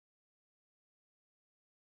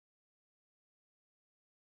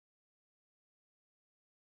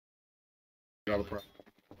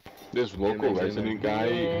This local resident guy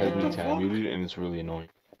has me tab muted, and it's really annoying.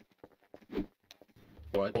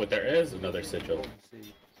 What? There is another sigil.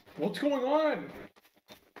 What's going on?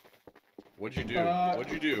 What'd you do?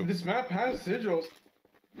 What'd you do? This map has sigils.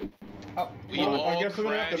 I guess I'm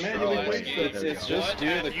gonna have to manually wait. It's just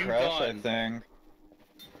due to the crash, I think.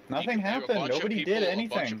 Nothing happened. Nobody did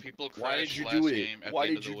anything. Why did you do it? Why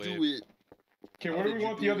did you do it? Okay, where do we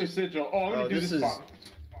want the other sigil? Oh, I'm gonna do this spot.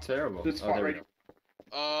 Terrible. This spot right here.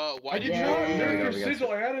 Why I did not make your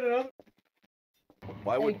sigil. I added another.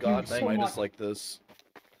 Why would God smite us like this?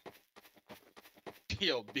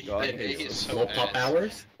 Yo, God is so Low pop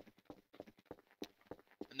hours?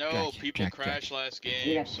 No, people crashed last game,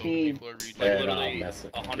 Yeah, so Steve. people are redoing. Literally,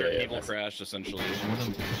 100 people crashed essentially.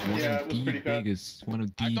 I thought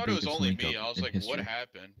it was only me. I was like, what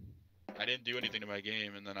happened? I didn't do anything to my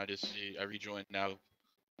game, and then I rejoined now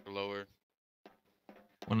lower.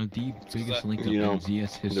 One of the biggest link up You know, in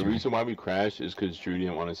ZS history. the reason why we crashed is because Drew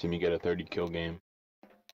didn't want to see me get a 30 kill game.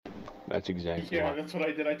 That's exactly Yeah, why. that's what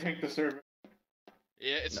I did. I tanked the server.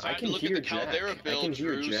 Yeah, it's No, time to look at the Caldera build,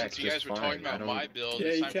 Drew, since you guys were talking about my build.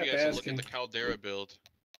 It's time for you guys to look at the Caldera build.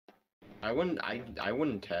 I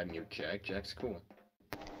wouldn't tab mute Jack. Jack's cool.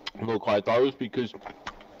 Look, I thought it was because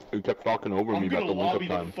you kept talking over me about the link up lobby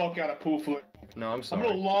the time. fuck out of Pooflet. No, I'm I'm sorry.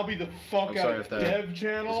 gonna lobby the fuck I'm out sorry of if that- Dev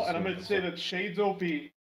channel, and I'm gonna say that Shade's OP.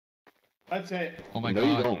 That's it. Oh my No,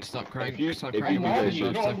 you god, don't. stop crying. If you- Stop if you crying do about that that shit-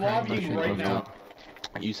 shit. No, Stop I'm crying about lobbying shit. right Don't now. stop.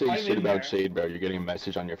 You say I'm shit in about there. Shade, bro. You're getting a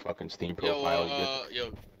message on your fucking Steam profile.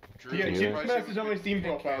 Yo, Drew, Yeah, Yeah. keep the message on my Steam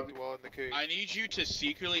profile. I need you to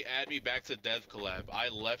secretly add me back to Dev Collab. I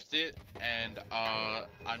left it, and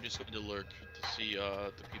I'm just going to lurk to see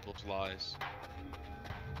the people's lies.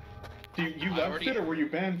 You I left already- it, or were you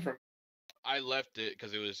banned from? I left it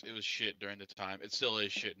because it was shit during the time. It still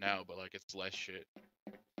is shit now, but like it's less shit.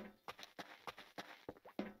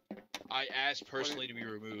 I asked personally to be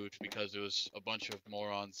removed because it was a bunch of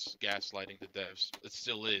morons gaslighting the devs. It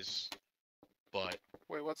still is, but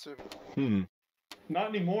Wait, what's it? Not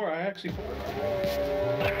anymore. I actually.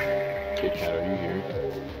 Kit Kat, are you here?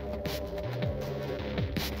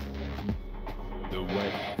 The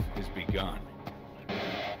wave has begun.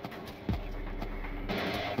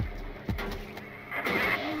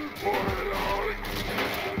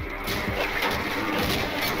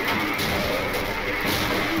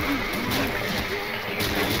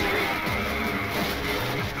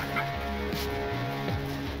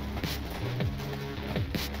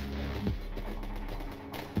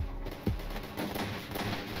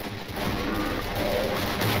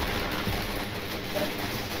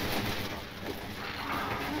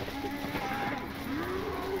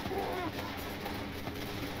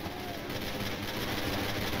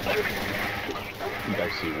 You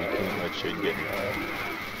guys see, we can't let Shade get in.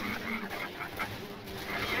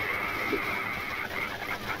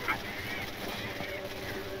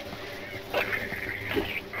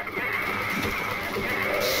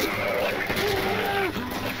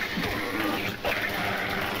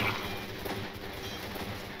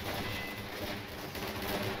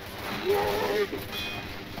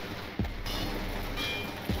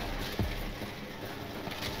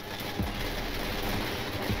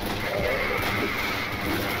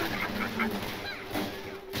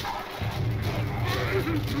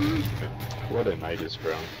 What a night is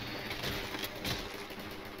from.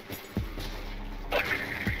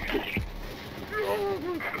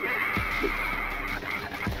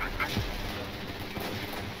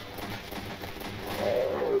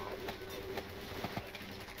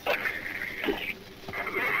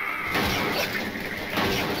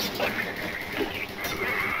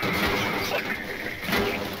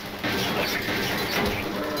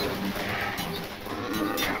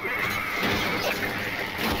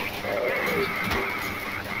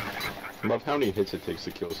 I love how many hits it takes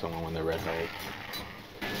to kill someone when they're red held.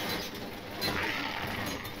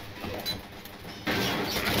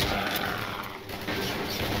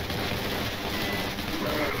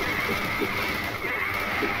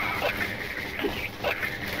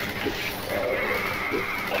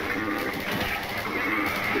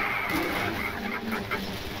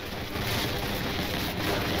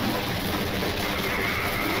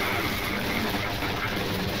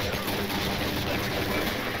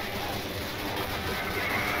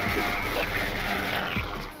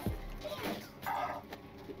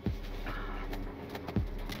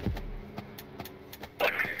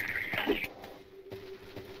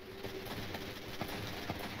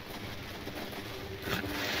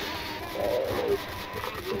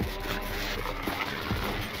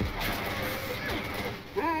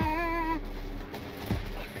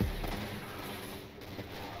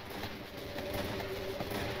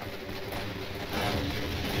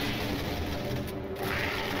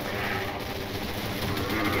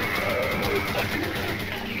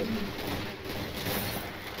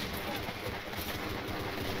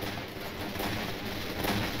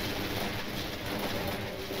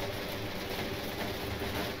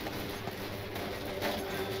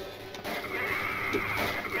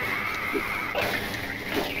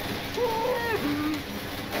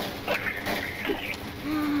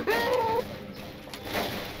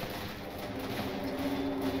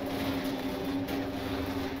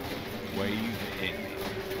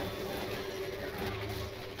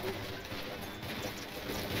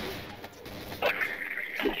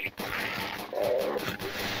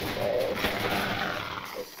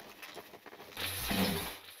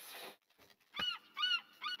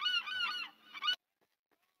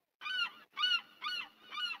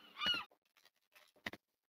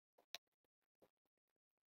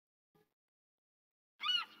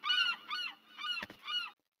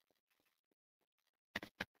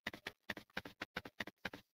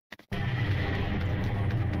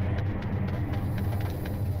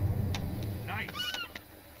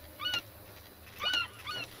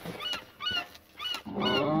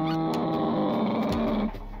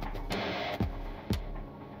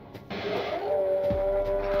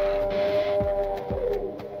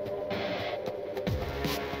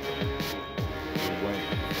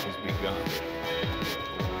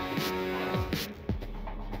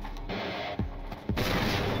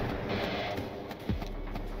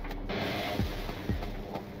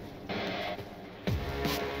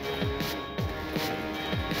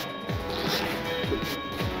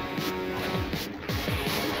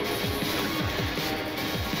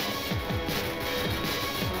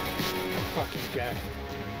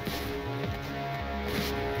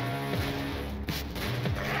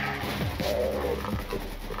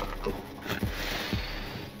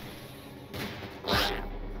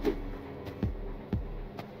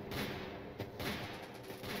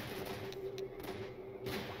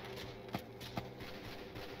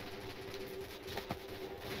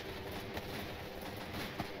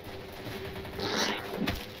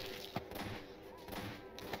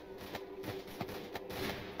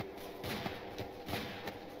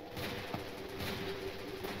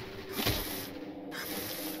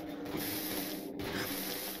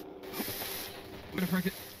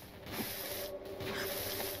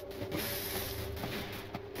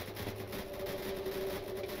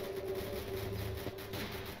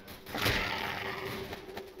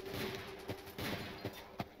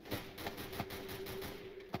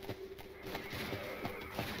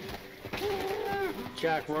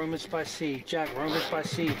 Jack, Romans by sea. Jack, Romans by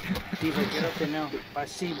sea. Diva, get up there now. By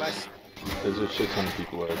sea, by sea. There's a shit ton of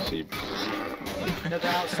people at sea. No,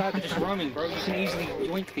 they're outside, they're just roaming, bro. You can easily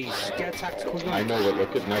yoink these. Get a tactical yoink. I know, but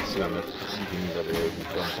look at next to them. It's things that are going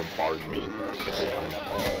to bombard me.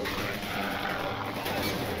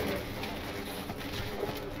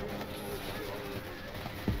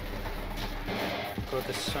 God,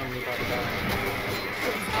 there's so many by the back.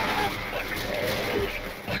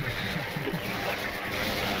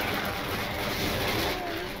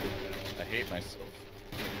 I hate myself.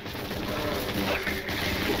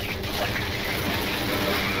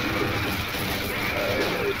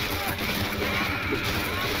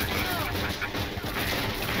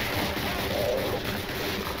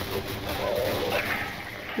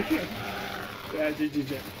 Yeah,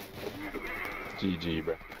 GG. GG,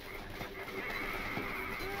 bro.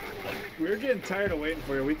 We were getting tired of waiting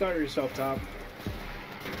for you. We thought you were self-top.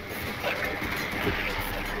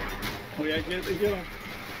 Oh yeah, get him.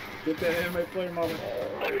 Get that anime player moment.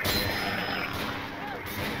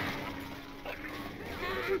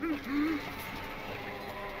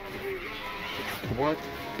 What?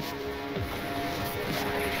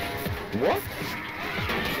 What?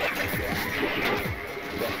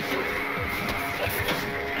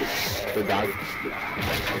 The dog.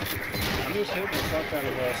 I'm just hitting the fuck out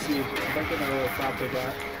of Seed. I'm not getting a little top they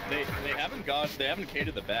got. They haven't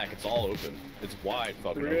catered the back. It's all open. It's wide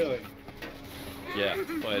fucking Really? open. Yeah,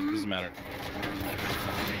 but it doesn't matter.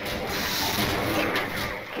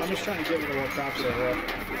 I'm just trying to get rid of what props they have.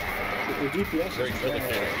 The DPS Kill is the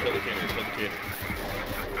cater, kill the cater, kill the cater.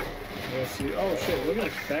 Let's see. Oh shit, look at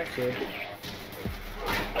his back here. I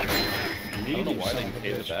don't know why they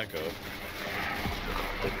cater the back up.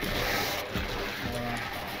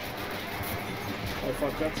 Oh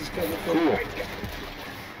fuck, that's his cousin. Cool.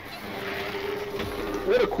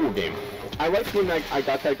 What a cool game. I like when I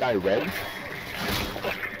got that guy red.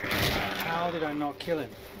 How did I not kill him?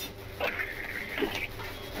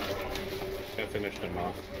 I finished him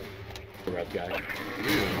off. The red guy.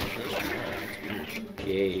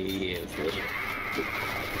 Yeah, it's delicious.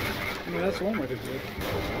 I mean, that's one way to do it.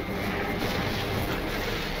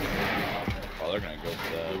 they're gonna go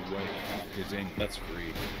for that. The way is in. That's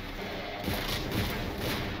free.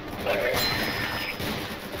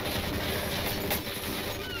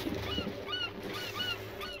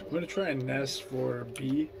 I'm gonna try and nest for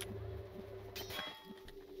B.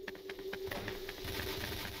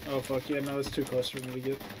 Oh fuck yeah, no, it's too close for me to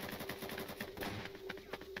get.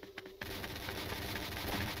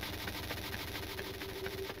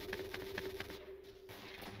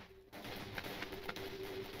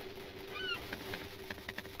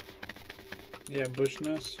 Yeah, bush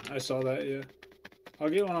nest. I saw that, yeah. I'll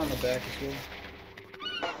get one on the back as well.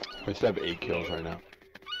 I should have 8 kills right now.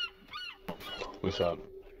 What's up?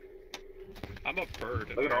 I'm a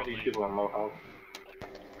bird. Look at all these people on low health.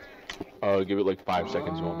 Give it like 5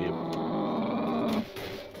 seconds and we'll be able.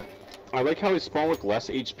 I like how he spawned with less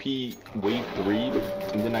HP wave 3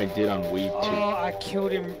 than I did on wave 2. Oh, I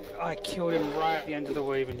killed him right at the end of the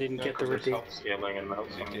wave and didn't get the redeem. Scaling and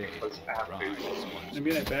melting. I'm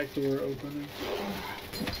getting that back door opening.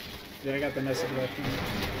 Yeah, I got the nest back in.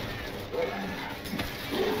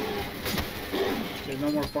 Okay,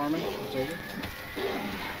 no more farming. It's over.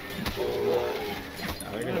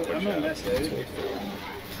 I'm gonna nest there.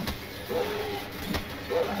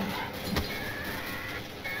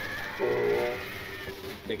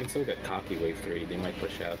 They can still get cocky wave 3. They might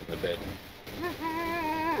push out in a bit.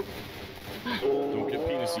 Don't get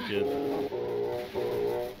penisy, kid.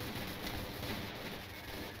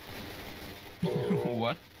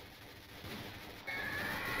 What?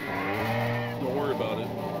 Don't worry about it.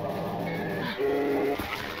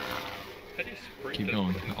 Keep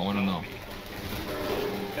going. I want to know.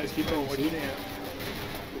 Guys, keep going. What do you think?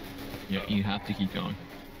 Yeah, you have to keep going.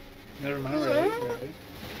 Never mind. Right?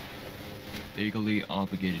 Legally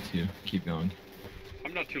obligated to keep going.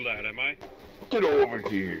 I'm not too loud, am I? Get over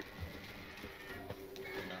here.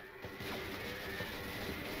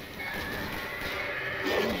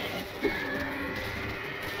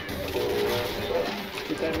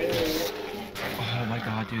 Oh my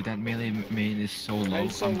god, dude, that melee main is so low.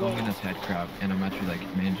 I'm going in this head crab, and I'm actually like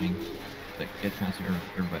managing, like, get past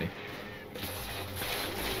everybody.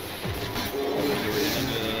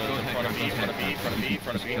 Front of B, front of B, front of B,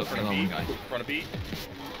 front of B, front of B, front of B.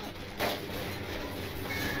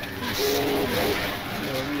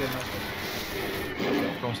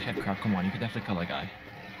 Bro's head crab, come on, you can definitely kill that guy.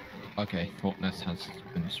 Okay, well, that has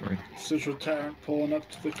been destroyed. Central Tyrant pulling up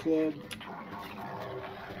to the club.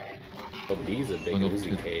 Oh, he's a big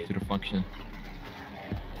Uzi cage. To the function.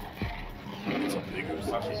 It's a big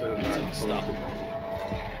Uzi. Stop.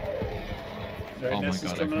 Alright, Oh my Ness is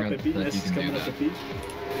god, I coming up forgot at B. that Ness you is can do coming up that. at B.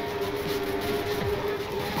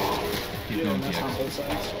 Keep Yeah, going, Ness on TX. both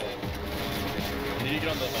sides. You need to get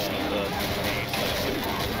on the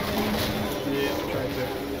Yeah, I'm trying to.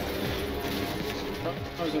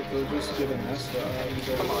 I was like, they'll just get a Ness.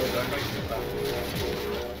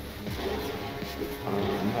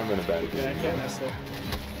 I'm having a bad Yeah, I game. can't Ness there.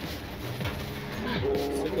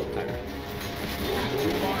 Single tire.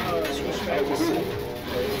 Switch back to C.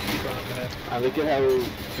 I like it how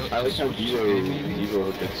Devo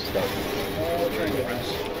gets stuck. Oh, try and get Ness.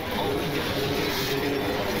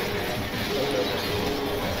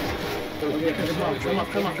 Okay,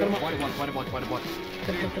 come on. Wide block.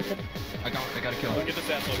 I got a kill. Get this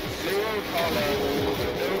asshole.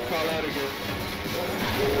 No call out again.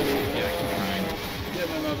 Yeah, keep trying. Get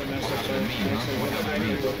another Ness. What happened to me, huh? What happened to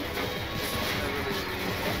me?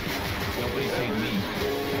 Nobody saved me.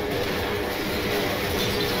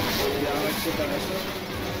 Yeah, I like to get that Ness up.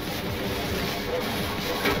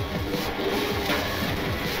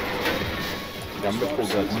 Yeah, I'm gonna pull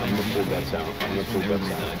guts. I'm gonna pull guts out.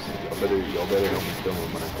 Y'all better help me kill him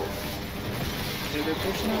when I pull. Yeah, they're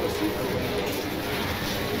pushing out a C.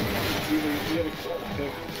 You gotta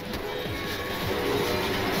pick.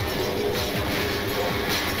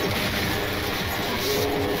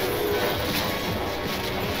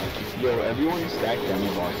 Yo, everyone stack demi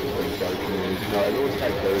bosses like dark mirrors. No, everyone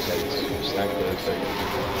stack parasites. Stack parasites.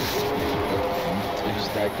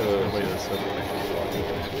 Stack the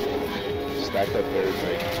stack that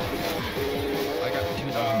parasite. I got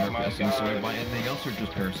 2,000 blessings, so I buy anything else or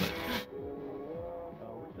just parasite?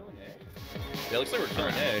 Yeah, looks like we're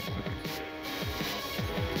killing A.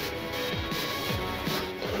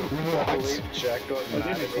 Jack got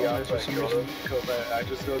mad at me after I killed him because I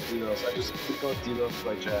just go delos. I just go delos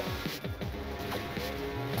by Jack.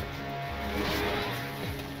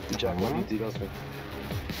 Jack, what do you delos with?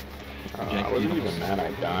 I wasn't even mad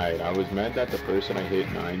I died. I was mad that the person I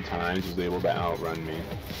hit 9 times was able to outrun me.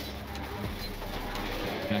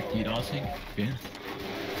 Back DDoSing? Yeah.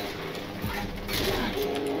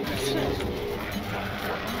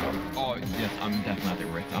 Oh, yes, I'm definitely at the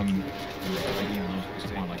rift. I'm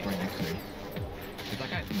spawn like right next to me. Is that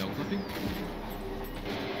guy no clipping?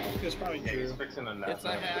 It's probably true. It's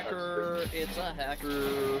a hacker. It's a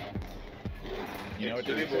hacker. You know what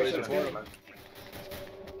to do, boys.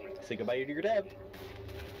 Say goodbye to your dad.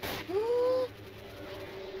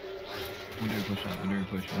 When do you push out? When do you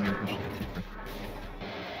push? When do you push?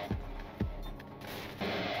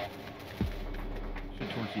 Should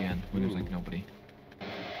towards the end when there's like nobody.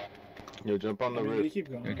 Yo, jump on the roof.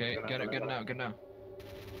 Keep going. Okay, get it now, get it now.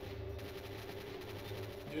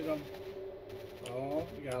 Shoot him. Oh,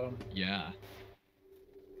 you got him. Yeah.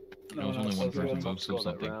 No, There was only one person votes Score or that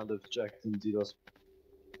something. round if Jack didn't do those.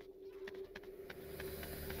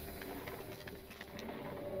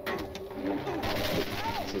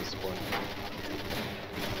 This is fun.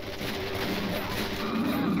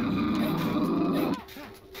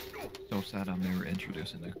 So sad I'm never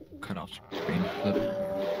introducing the cutoff screen clip.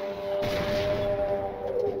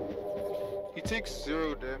 He takes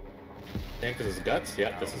 0 damage. Yeah, because it's guts.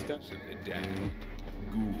 Yeah, this is guts. Damn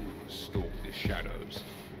ghouls stalk the shadows.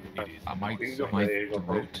 My throat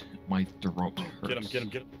hurts. Get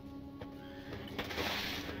him.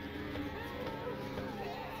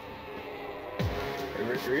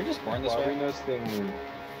 Were you just born this way?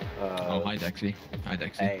 Oh, hi Dexy. Hi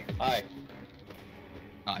Dexy. Hey. Hi.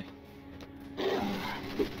 Hi.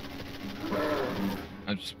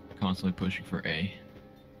 I'm just constantly pushing for A.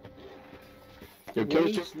 Yo, kill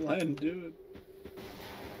Just let him do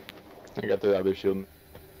it. I got the other shield.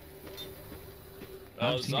 I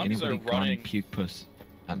haven't seen zombies anybody are gone running. puke puss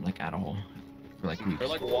like at all for like weeks. They're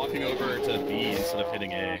like walking over to B instead of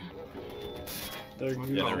hitting A. They're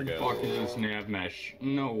there we go. Fuck is this nav mesh?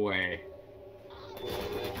 No way.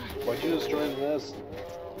 Why'd you destroy the nest?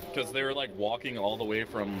 Because they were like walking all the way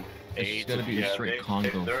from A It's to gonna be B. a straight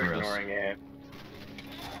Congo They're for us. ignoring it.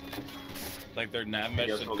 Like their nav mesh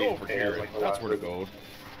guess said, we'll go leave over A here. as, like, the That's last where to group. go.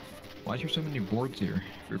 Why is there so many boards here?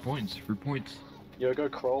 For points, for points. Yo, go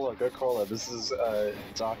crawler. This is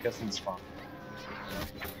Dark Essence Farm.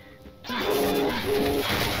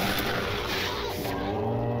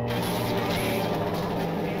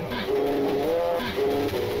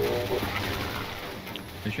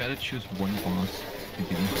 I try to choose one boss to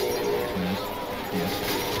give me.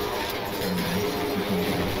 Yes.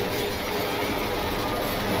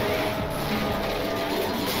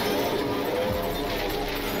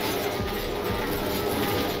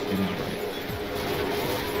 It is right.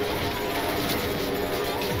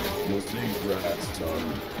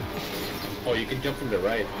 Oh, you can jump from the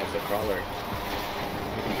right as a crawler. You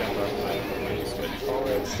can jump up. I just switch. Oh,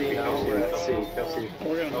 we're at C now. We're at C. Go C.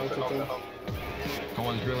 We're gonna melt it though. Come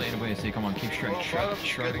on, there's really anybody to say, come on, keep shred while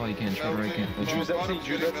you can, shred while you can. Drew's at C.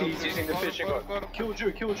 He's using the fishing rod. Kill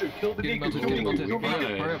Drew. Kill the Getting Nico. melted, getting melted.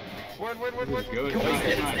 Hurry up. Win. Good. Kill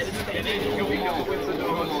Nice.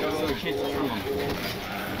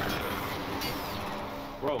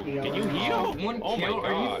 Bro, Yeah. can you heal? One Oh my kill?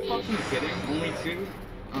 Are God. you fucking kidding? Only 2?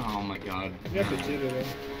 Oh my god. You have to do it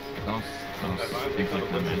though. That was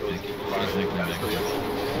exactly magic. Exactly magic.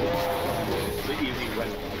 It's an easy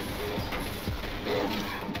win.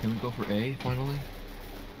 Can we go for A finally?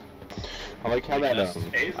 I like how that A's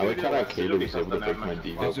Kato was able to break my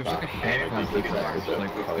There's devo like a handful of people that are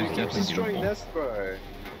like, it's definitely destroying doable. nest, bro.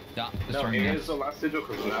 Yeah, No, destroying A is nest. the last sigil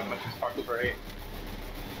because not much is fucking for A.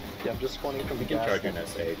 Yeah, I'm just spawning from the We can gas. charge an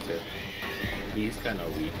SA too. He's kind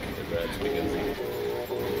of weak to the reds because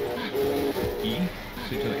E?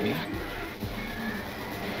 Switch to E?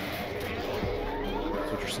 So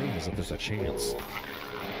what you're saying is that there's a chance.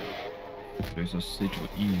 There's a sigil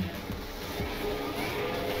E.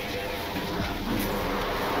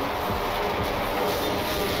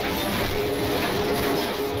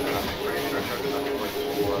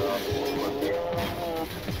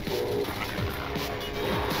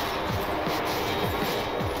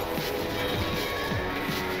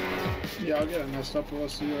 Yeah, I'll get a nest up with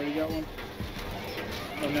us. You already got one.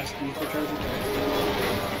 Oh, nest D for charging.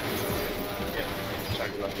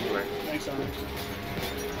 Thanks, Alex.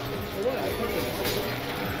 Oh, what? I put it.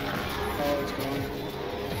 Oh, it's gone.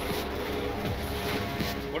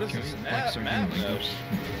 What is Can this we map? like start Map doing notes?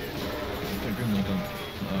 They're doing like a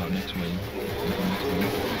next wave. Like a next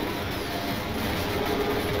wave.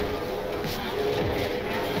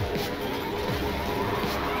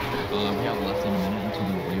 We have less than a minute until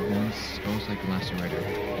the wave ends. Goes like last rider.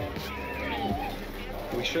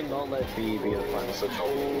 We should not let B be the final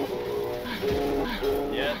sigil.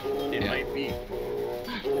 Yeah, it Yeah. might be.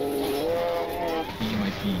 E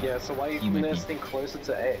might be. Yeah, so why are E you might be. nesting closer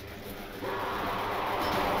to A?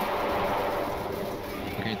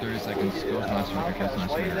 Okay, 30 seconds. Go with last one. Okay, last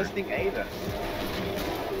Why are you one. listing A then?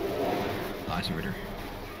 Last order.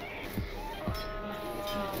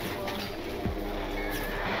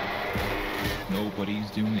 Nobody's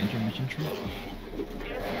doing the intermission trick.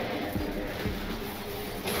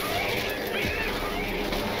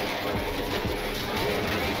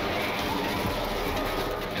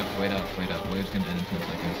 Yep, wait up. Wave's gonna end in 10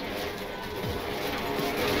 seconds.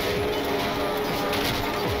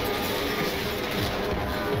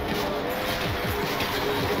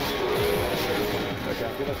 Okay,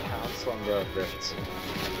 I'm gonna pounce on the rifts.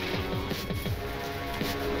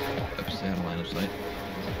 Stay out of line of sight.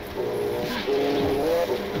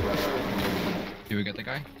 Did we get the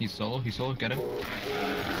guy? He's solo, get him.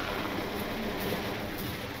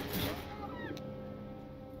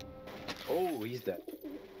 Oh, he's dead.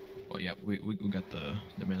 Oh yeah, we got the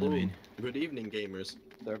melee main. Good evening, gamers.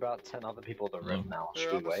 There are about 10 other people at the Hello. rift now.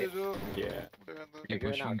 Should we wait? Yeah. Yeah,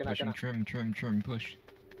 pushing, trim, push.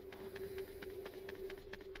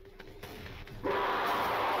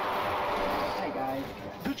 Hi guys.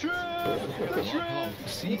 The trim! The trim! Oh,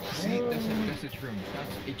 see, that's a trim.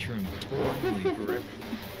 That's a trim. Holy grip.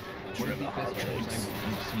 One of the best trims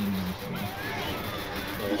I've seen in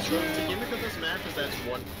this game. The gimmick of this map is that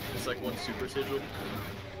it's like one super sigil.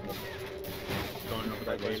 Going over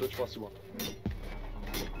that game. Which boss you want?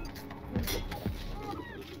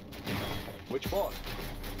 Which boss?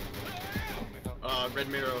 Red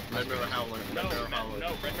Mirror Howler. No,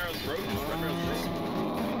 Red Mirror's broken. Red Mirror's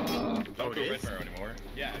broken. Don't go Red Mirror anymore.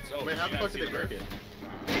 Yeah, it's over. Wait, how the fuck did they break it?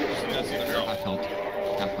 That's the nerf. Half health.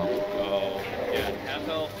 Oh, yeah, half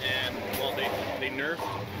health and, well, they nerfed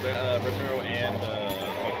Red Mirror and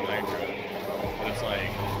fucking Hydra. But it's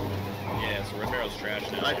like, yeah, so Red Mirror's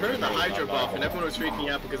trash now. I heard the Hydra buff and everyone was freaking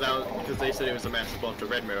out because they said it was a massive buff to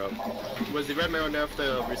Red Mirror. Was the Red Mirror nerf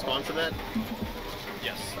the response to that?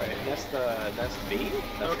 Yes. Right, that's B?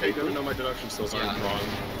 That's Okay, B. good to know my deduction's still Yeah. wrong.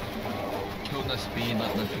 Kill nest B,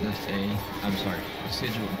 not nest A. I'm sorry,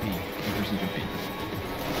 sigil B. Over sigil B.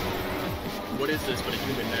 What is this but a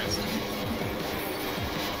human nest?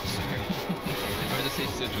 Sorry. I wanted to say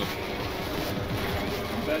sigil.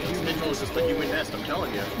 Sigil is just a human nest, I'm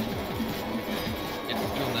telling you. It's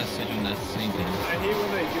sigil nest, same thing. I hate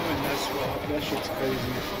when they do a nest swap. That shit's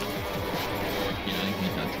crazy. Yeah, I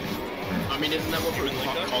hate that too. I mean, isn't that what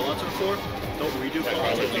callouts are for? Don't redo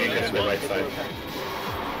callouts Probably with get nest to the right swap? side.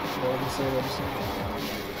 What I'm saying.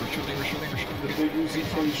 We're shooting. The big Uzi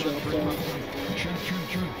from shotgun. Trim.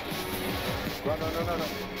 No.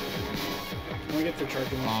 Can we get the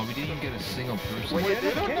truck in? Oh, we didn't even get a single person. Wait,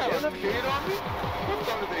 they don't have a kid on me? What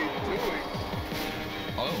are they doing?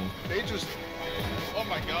 Oh. They just... Oh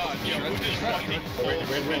my god, yo, who just fucking Wait.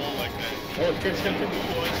 roll like that? Oh, Trim's coming.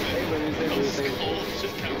 Who was it? Those skulls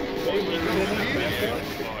just kept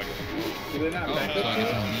Did they not Oh, back so I up?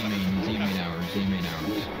 guess it's Z main hours.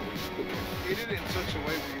 He did it in such a way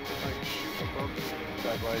where you would like shoot above them.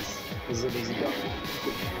 Bad boys. This is an easy gun.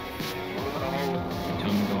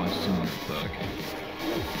 Tell me go on Cinder Thug.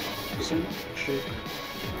 Shit.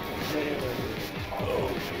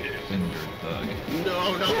 Cinder Thug. No,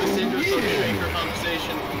 not the Cinder Shaker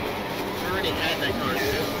conversation. We already had that card.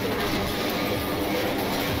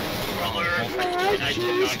 I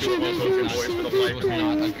did not do a well-spoken voice for the This life was of me.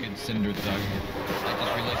 not a good Cinder Thug. I just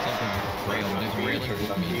realized something rail. There's railing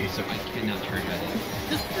with me, so I cannot turn that in.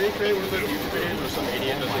 Just recreate one of those YouTube videos where some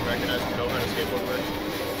idiot doesn't recognize and know how to skateboard works.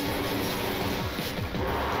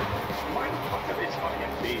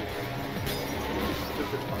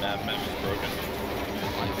 That map is broken.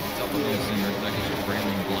 I think it's up with the Cinder Thug is just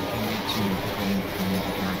railing blocking me to come from the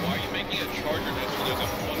turn. Why are you making a charger next to there's a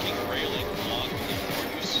fucking railing blocking you?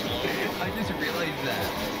 Are you slow? I just realized that.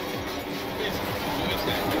 Who is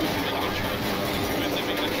that? Who's making a charger? Who is that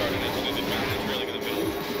making a charger next to there's a railing in the middle?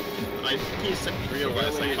 I think he's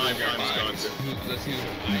realized like 5 times, Guts. Let's see.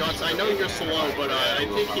 Guts, I know you're slow, but I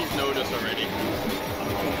think he's noticed already.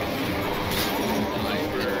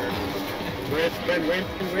 Ren,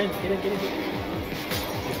 get in.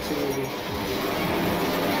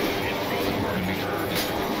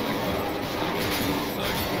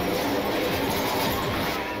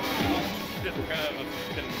 Just kind of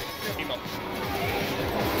been team up.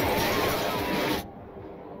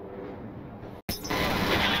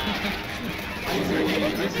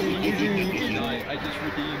 I just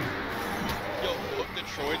redeemed. Yo, hook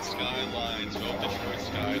Detroit Skylines. Hook Detroit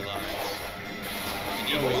Skylines.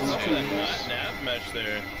 Yo, What's what's that nav match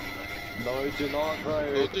there? No, do not,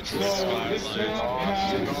 bro. Hook Detroit Skylines.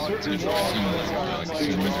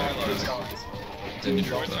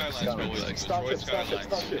 Detroit Skylines, boys. Detroit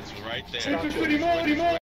Skylines. It's right there.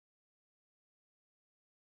 Anymore.